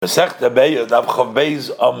Masechta Beis Daf Chav Beis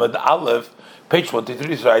Amud Aleph, page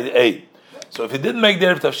 23, slide 8. So if he didn't make the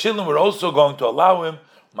Erev Tavshilin, we're also going to allow him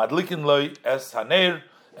Madlikin Loi Es Haner,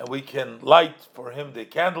 and we can light for him the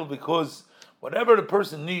candle, because whatever the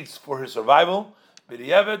person needs for his survival,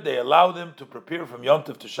 B'diavad, they allowed him to prepare from Yom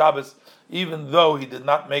Tov to Shabbos, even though he did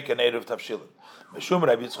not make an Erev Tavshilin. Meshum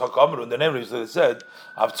Rabbi Yitzchak Amru, in the name of Yisrael, said,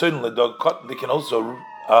 Avtzoin Ledog Kot, they can also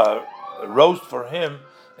roast for him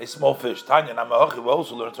a small fish. Tanya Namachi, we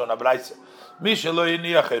also learned on Abraisa. Mishelo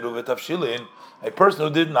Yiniach Eruv Tavshilin, a person who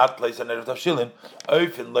did not place an Erev Tavshilin,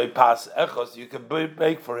 Oifin Loi Pas Echos, you can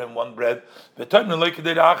bake for him one bread, V'toimn Loi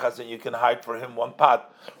Kedei Achas, and you can hide for him one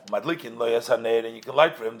pot, Madlikin Loi Esaner, and you can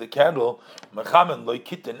light for him the candle, Mechamen Loi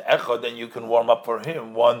Kitin Echod, and you can warm up for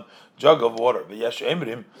him one jug of water. V'yesh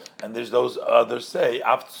Emrim, and there's those others say,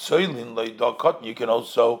 Aft Soilin Loi Dokot, you can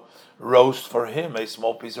also roast for him a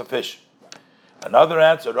small piece of fish. Another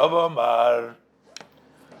answer, Rava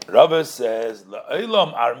says,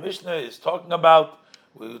 La'olam, our Mishnah is talking about,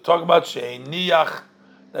 we talk about Sheiniach,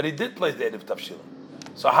 that he did place the Erev Tavshilin.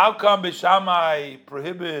 So how come Bishamai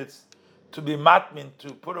prohibits to be matmin,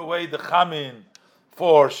 to put away the chamin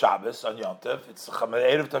for Shabbos on Yom Tov? It's the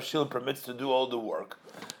Erev Tavshilin permits to do all the work.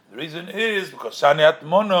 The reason is because Shani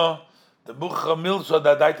Atmono, the Bucha Milso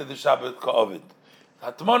that died to the Shabbat Ka'ovid.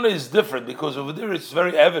 Hatmana is different because over there it's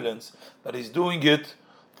very evidence that he's doing it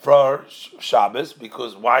for Shabbos,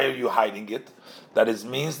 because why are you hiding it? That is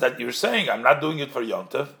means that you're saying, I'm not doing it for Yom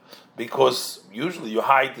Tov, because usually you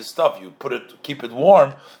hide the stuff, you put it, keep it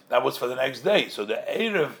warm, that was for the next day. So the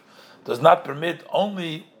Erev does not permit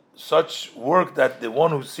only such work that the one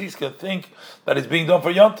who sees can think that it's being done for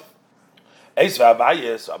Yom Tov.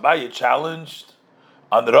 Abaye challenged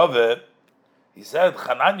on the Rave. He said,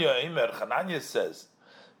 Chananya says,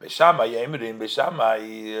 Beshamai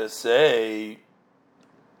say,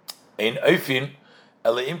 Ein Oifin,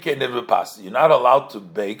 Eleimke never pass. You're not allowed to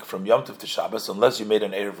bake from Yom Tov to Shabbos unless you made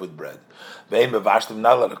an Erev with bread. Ve'im bevashtim,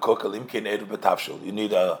 not allowed to cook, Eleimke Erev b'tavshil. You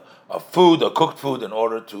need a cooked food, in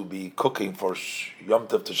order to be cooking for Yom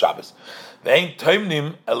Tov to Shabbos. Ve'im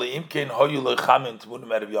toimnim, Eleimke hoyu lechamin tmunim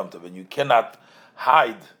Erev Yom Tov. And you cannot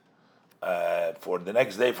hide for the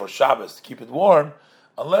next day for Shabbos to keep it warm,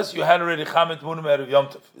 unless you had already chamin tmunim Erev Yom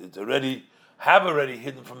Tov. It's already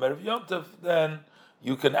hidden from Erev Yom Tov, then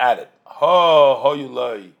you can add it.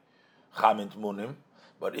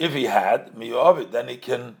 But if he had miyovit, then he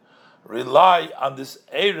can rely on this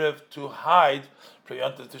erev to hide from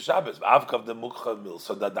Yom Tov to Shabbos. Avkav the mukha mil,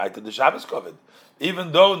 so that died to the Shabbos covered.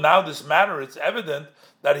 Even though now this matter, it's evident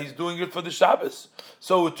that he's doing it for the Shabbos.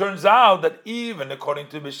 So it turns out that even according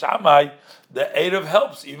to Bishamai, the erev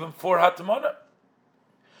helps even for Hatmona.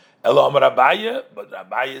 Elo Amar Abaye, but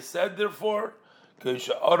Abaye said therefore, that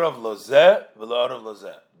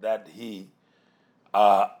he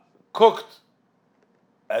cooked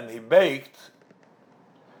and he baked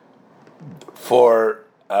for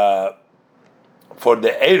the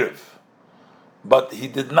Erev, but he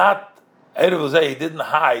did not, he didn't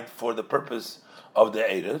hide for the purpose of the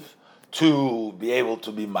Erev to be able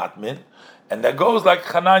to be matmin, and that goes like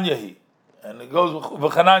Chananyahi, and it goes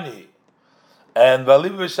with Chananyahi, and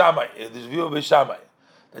Valiv B'Shamai, this view of B'Shamai,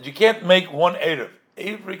 that you can't make one Erev.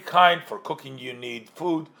 Every kind, for cooking you need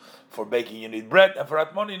food, for baking you need bread, and for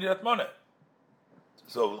Atmona you need Atmona.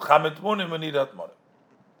 So Chamet Munim you need Atmona.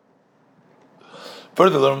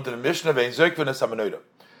 Further, learn to the Mishnah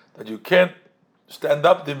that you can't stand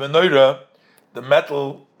up the menorah, the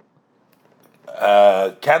metal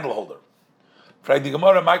candle holder. Frag the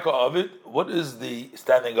Gemara, Michael Ovid, what is the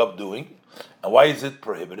standing up doing, and why is it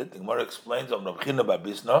prohibited? The Gemara explains on Rav China bar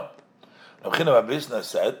Bisna. Rav China bar Bisna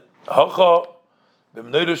said,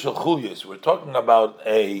 we're talking about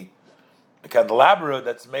a candelabra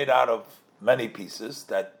that's made out of many pieces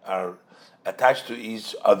that are attached to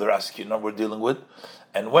each other. Askina we're dealing with,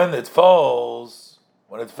 and when it fell,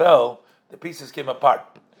 the pieces came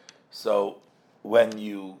apart. So when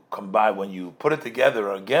you put it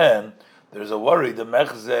together again, there's a worry. The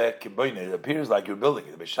mechze kiboine, it appears like you're building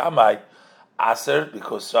it. Beshamai aser,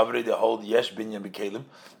 because Savri they hold yesh binyan b'kelim.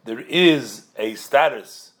 There is a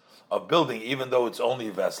status of building, even though it's only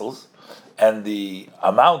vessels, and the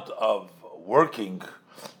amount of working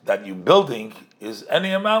that you're building is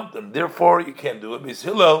any amount, and therefore you can't do it. Beis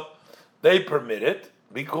Hillel, they permit it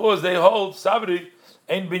because they hold Sabri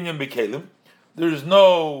ein binyan b'kelim. There's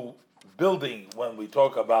no building when we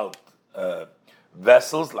talk about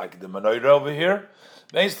vessels like the menorah over here.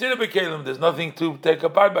 There's nothing to take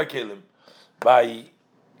apart by kelim. By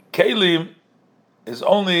kelim is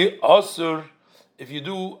only asur if you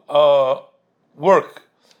do work,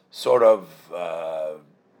 sort of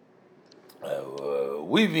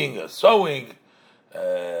weaving, sewing,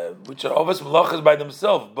 which are always malachas by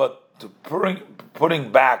themselves, but to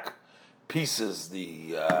putting back pieces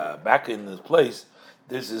back in this place,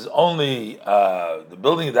 this is only the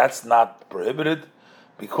building that's not prohibited,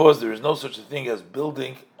 because there is no such a thing as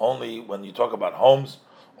building only when you talk about homes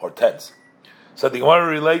or tents. So the Gemara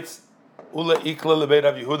relates, Ula ikla lebeit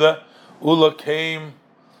Rabbi Yehuda. Ula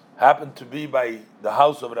happened to be by the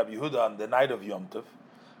house of Rabbi Yehuda on the night of Yom Tov.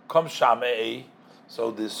 Kom shamei.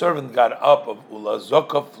 So the servant got up of Ula,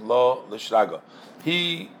 zokaf lo l'shraga.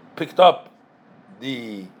 He picked up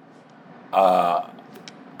the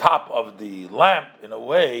top of the lamp in a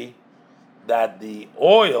way that the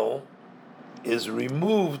oil is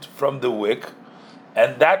removed from the wick,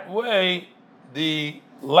 and that way the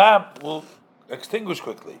lamp will extinguish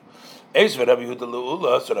quickly. So Rabbi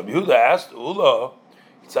Yehuda asked Ula,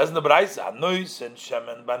 it says in the Braisa, Nois and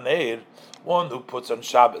Shemen Baneir, one who puts on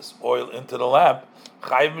Shabbos oil into the lamp,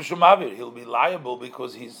 Chayiv Mishum Avir, he'll be liable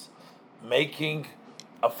because he's making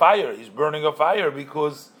a fire, he's burning a fire,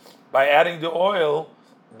 because by adding the oil,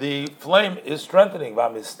 the flame is strengthening.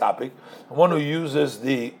 V'amistapik, one who uses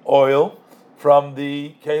the oil from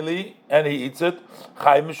the keli and he eats it,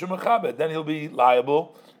 Chayiv Mishum Mechabed, then he'll be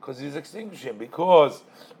liable because he's extinguishing. Because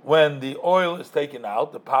when the oil is taken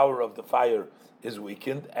out, the power of the fire is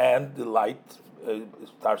weakened and the light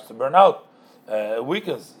starts to burn out,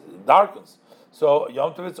 weakens, darkens. So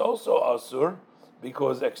Yom Tov is also asur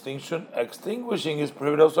because extinguishing is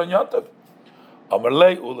prohibited also on Yom Tov. Amar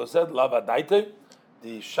lei, Ula said, Lava daite,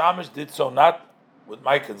 the Shamish did so not with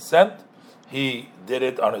my consent. He did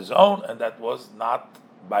it on his own, and that was not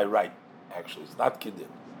by right. Actually, it's not kiddin.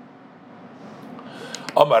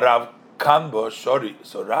 Amar Rav Kanba Shori.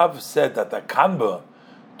 So Rav said that the Kanba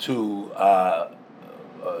to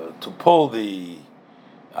pull the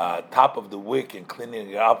top of the wick and cleaning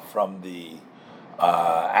it up from the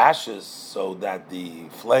ashes so that the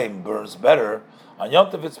flame burns better, on Yom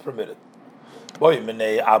Tov it's permitted. So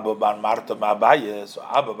Abba Bar Marta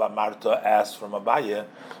asked from Abaye,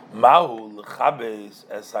 Mahu l'chabes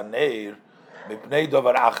es haneir mipnei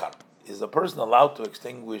dovar achar. Is a person allowed to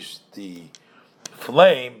extinguish the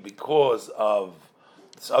flame because of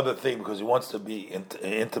this other thing, because he wants to be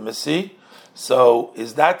intimacy? So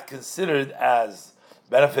is that considered as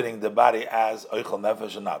benefiting the body as oichel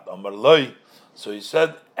nefesh or not? Amar loi. So he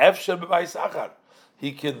said, efsher b'bayis achar.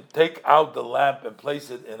 He can take out the lamp and place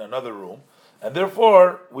it in another room, and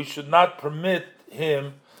therefore we should not permit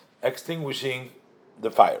him extinguishing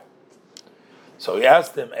the fire. So he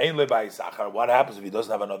asked him, Ein le'bayis achar, what happens if he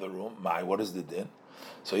doesn't have another room? What is the din?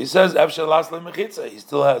 So he says, efsher las le'mechitza. He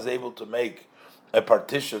still has able to make a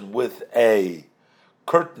partition with a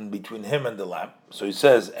curtain between him and the lamp. So he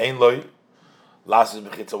says, Ein loy las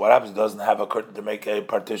mechitza. What happens if he doesn't have a curtain to make a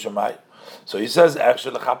partition? So he says,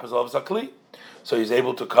 efsher l'chapes olav zakli. So he's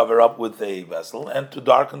able to cover up with a vessel and to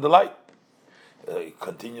darken the light. He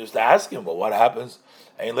continues to ask him, well, what happens?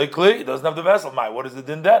 Ain't like clear, he doesn't have the vessel. What is the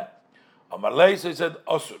din then? Amarlei, so he said,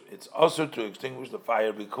 Osur. It's Osur to extinguish the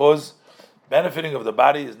fire because benefiting of the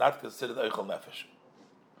body is not considered Eichel Nefesh.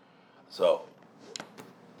 So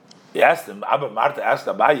he asked him, Abba Marta asked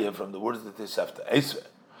Abaye from the words that they Sefta, Eisve,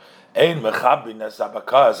 Ein Mechabi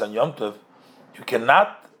Nesabakas and Yom Tov, you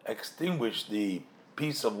cannot extinguish the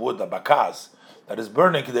piece of wood, the bakas, that is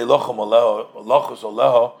burning, because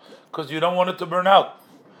you don't want it to burn out,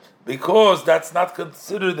 because that's not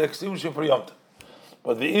considered extinguishing for Yom Tov.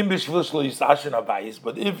 But the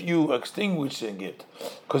but if you extinguishing it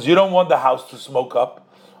because you don't want the house to smoke up,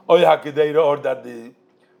 or that the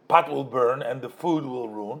pot will burn and the food will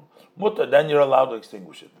ruin, then you're allowed to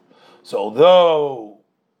extinguish it. So although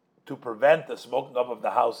to prevent the smoking up of the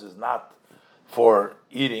house is not for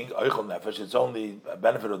eating, it's only a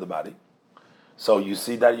benefit of the body. So you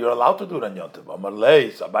see that you're allowed to do it on Yom Tov.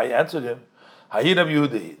 Amarlei, so Abai answered him, Hayi Rabbi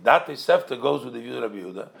Yehuda, that Sefta goes with the view of Rabbi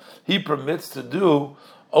Yehuda. He permits to do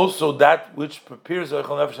also that which prepares Eichel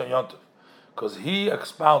Nefesh on Yom Tov, because he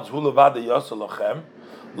expounds Hu Levad Yasa Lochem.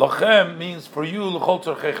 Lochem means for you L'chol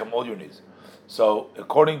Tzorchechem, all your needs. So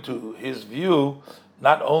according to his view,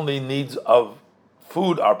 not only needs of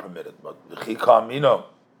food are permitted, but Chikam,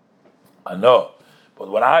 I know. But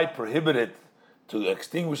when I prohibited to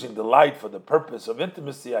extinguishing the light for the purpose of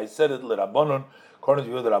intimacy, I said it l'Rabbanon, according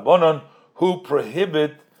to the Rabbanon, who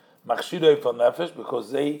prohibit machshirei fal nefesh,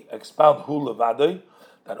 because they expound hu levadoi,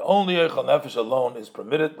 that only eichel nefesh alone is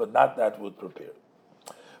permitted, but not that would prepare.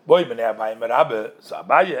 Boy b'nei Abaye Rabbe, so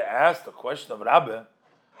Abaye asked the question of Rabbe,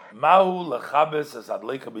 mahu lechabes es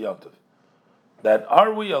adleika b'Yom Tov, that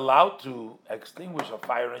are we allowed to extinguish a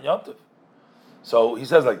fire in Yom Tov? So he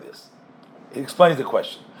says like this. He explains the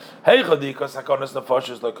question. Where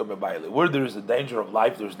there is a danger of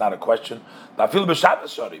life, there's not a question.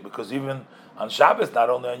 Because even on Shabbos, not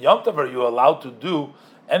only on Yom Tov, are you allowed to do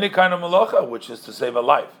any kind of malacha, which is to save a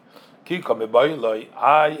life.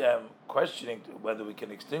 I am questioning whether we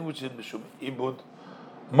can extinguish it mishum ibud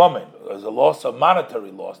moment. There's a loss, a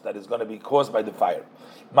monetary loss that is going to be caused by the fire.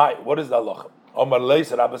 What is the halacha? Omar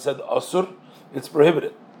Leis, Rabbi said, Asur, it's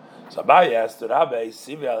prohibited. So Abaye asked the Rabbi,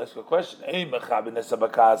 Sivi, I'll ask you a question.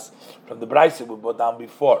 From the Braisa we put down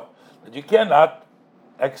before, that you cannot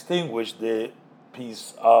extinguish the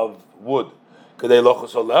piece of wood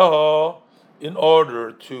in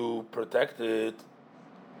order to protect it.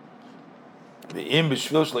 But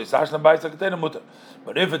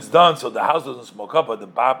if it's done so the house doesn't smoke up or the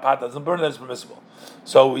pot doesn't burn, then it's permissible.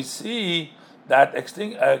 So we see that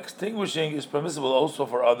extinguishing is permissible also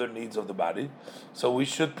for other needs of the body. So we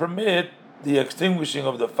should permit the extinguishing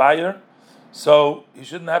of the fire. So he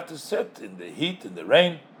shouldn't have to sit in the heat, in the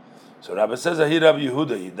rain. So Rabbi says, Rabbi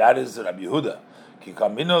Yehuda, that is Rabbi Yehuda. I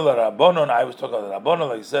was talking about the Rabbanon,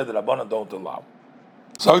 like he said, the Rabbanon don't allow.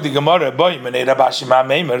 So the Gemara, Rabashi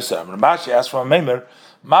asked from a Meimer,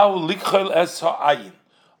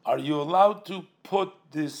 are you allowed to put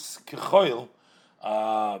this kechoil,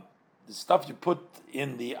 the stuff you put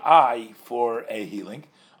in the eye for a healing,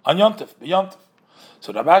 on Yontif, b'Yontif?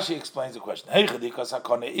 So Rabashi explains the question.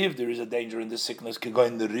 If there is a danger in the sickness,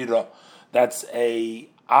 that's a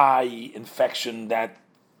eye infection that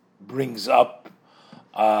brings up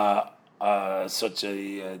such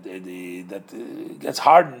a that gets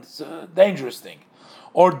hardened, it's a dangerous thing.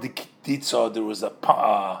 Or the kititza, there was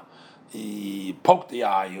he poked the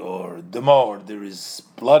eye, or the more there is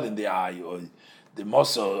blood in the eye, or the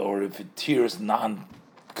muscle, or if it tears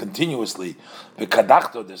continuously, the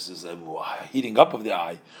kadachto, this is a heating up of the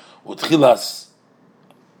eye, utchilas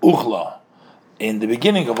uchla. In the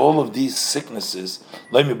beginning of all of these sicknesses,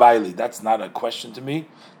 that's not a question to me.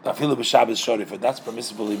 That's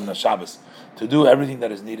permissible even on Shabbos, to do everything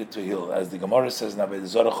that is needed to heal. As the Gemara says, that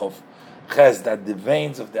the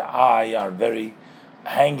veins of the eye are very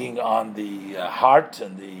hanging on the heart,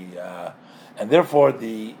 and therefore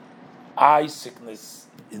the eye sickness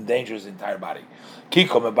endangers the entire body.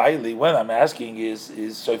 When I'm asking is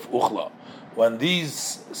soif uchla, when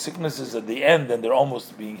these sicknesses at the end and they're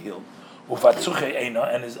almost being healed,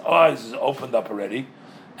 and his eyes is opened up already,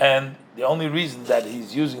 and the only reason that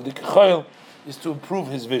he's using the kechoil is to improve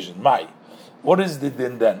his vision. What is the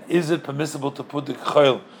din then? Is it permissible to put the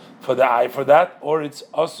kechoil for the eye for that, or it's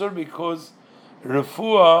asur because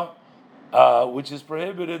refuah, which is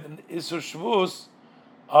prohibited in Isur Shvus,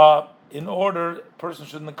 in order a person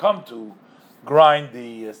shouldn't come to grind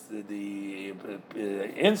the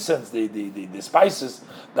incense, the spices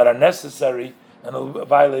that are necessary and a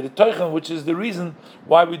violated toichen, which is the reason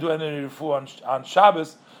why we do any refuah on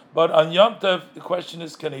Shabbos. But on Yom Tov, the question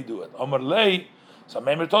is, can he do it? Omar Lei, so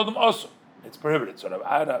Meimer told him also, it's prohibited. So Rav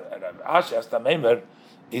Ashi asked Meimer,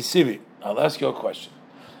 Isivi, I'll ask you a question.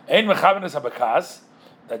 Ein mechavenes habakas,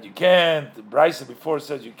 that you can't, the Brisa before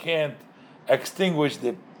says you can't extinguish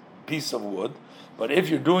the piece of wood, but if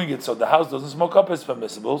you're doing it so the house doesn't smoke up, it's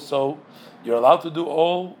permissible, so you're allowed to do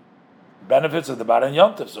all benefits of the body and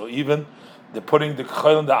Yom Tov. So even the putting the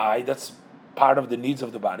kechoil in the eye, that's part of the needs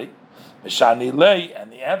of the body. Meshani lei,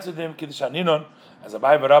 and he answered him, Kiddishaninon, as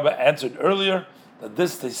Abaye Rabba answered earlier, that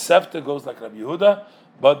this Tesefta goes like Rabbi Yehuda,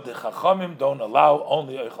 but the Chachamim don't allow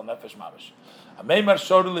only Eichel Nefesh Mamish.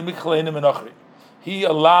 He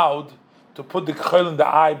allowed to put the kechoil in the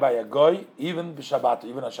eye by a goy, even b'Shabbat,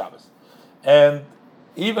 even on Shabbos, and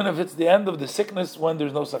even if it's the end of the sickness when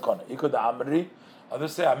there's no sakona. Ikud Amri,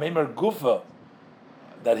 others say Ameimer Gufa,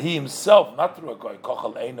 that he himself, not through a goy,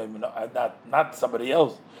 not somebody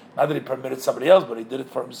else, not that he permitted somebody else, but he did it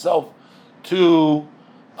for himself to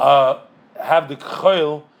have the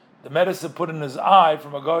kechoil, the medicine put in his eye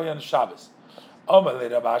from a goy on Shabbos.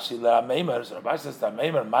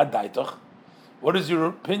 What is your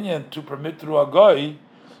opinion to permit through a goy?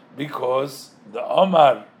 Because the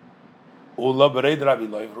Omar Ula Bereid Rabbi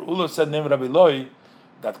Loi, Ula said name Rabbi Loi,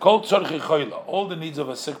 that called tzorchi choila, all the needs of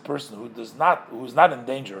a sick person who is not in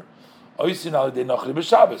danger, oisin al yedei nochri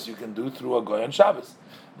b'Shabbos, you can do through a goy on Shabbos.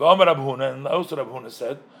 V'Omer Rav Huna, and also Rav Huna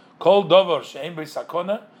said, kol dover she'ein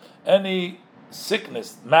b'sakona, any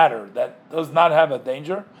sickness, matter that does not have a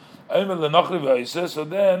danger, so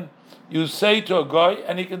then you say to a goy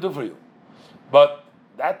and he can do for you. But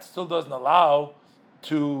that still doesn't allow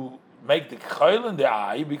to make the kechoil in the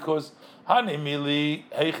eye, because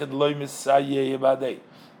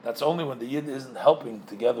That's only when the Yid isn't helping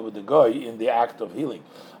together with the Goy in the act of healing.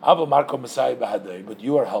 But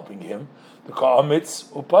you are helping him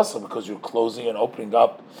because you're closing and opening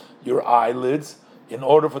up your eyelids in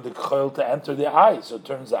order for the Chol to enter the eye. So it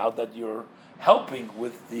turns out that you're helping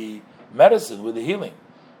with the medicine, with the healing.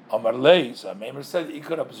 Amar Lei, so Meimer said,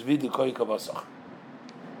 Ikar Rab Zvi de Koi Kavasach.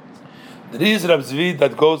 There is Rab Zvi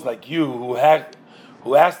that goes like you,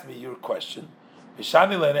 who asked me your question.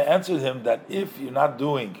 Vishani Lena answered him that if you're not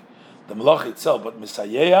doing the Malach itself, but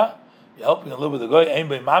Misayeya, you're helping a little bit of the Goy, Ein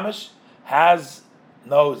Bei Mamish,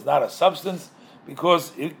 it's not a substance,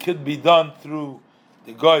 because it could be done through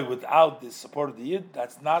the Goy without the support of the Yid.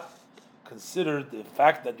 That's not considered the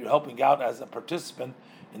fact that you're helping out as a participant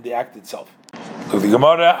in the act itself. So the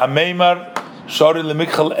Gemara, Ameimar Shori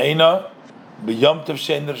Lemichal Eina B'Yom Tov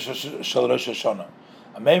Shein Shel Rosh Hashanah.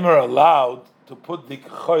 Ameimar allowed to put the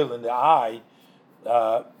choil in the eye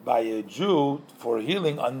by a Jew for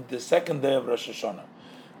healing on the second day of Rosh Hashanah,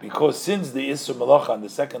 because since the Isur Malacha on the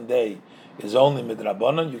second day is only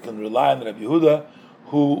midrabanan, you can rely on Rabbi Yehuda,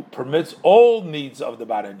 who permits all needs of the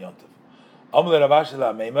Bar and Yontif. Amle Rabash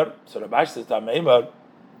la Meimer, so Rabash says to Meimer,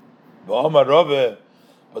 Ba'amar Rabbe,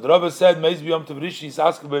 but Rabbe said, Meiz b'Yom Tov Rishi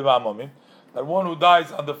Yisaskeh b'Mamomim, that one who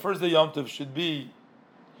dies on the first day Yom Tov should be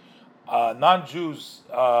non-Jews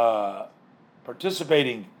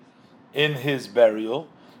participating in his burial,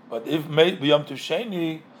 but if Meiz b'Yom Tov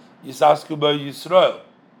Sheni Yisaskeh b'Yisrael,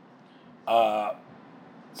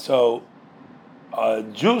 so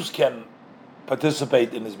Jews can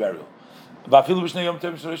participate in his burial. And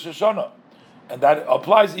that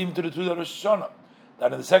applies even to the two Rosh Hashanah.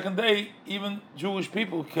 That in the second day, even Jewish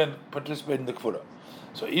people can participate in the Kfura.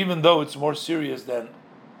 So even though it's more serious than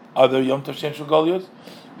other Yom Tov Shen Shugalios,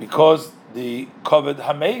 because the Kavod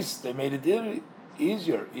Hameis, they made it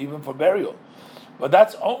easier, even for burial. But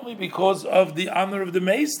that's only because of the honor of the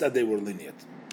mace that they were lenient.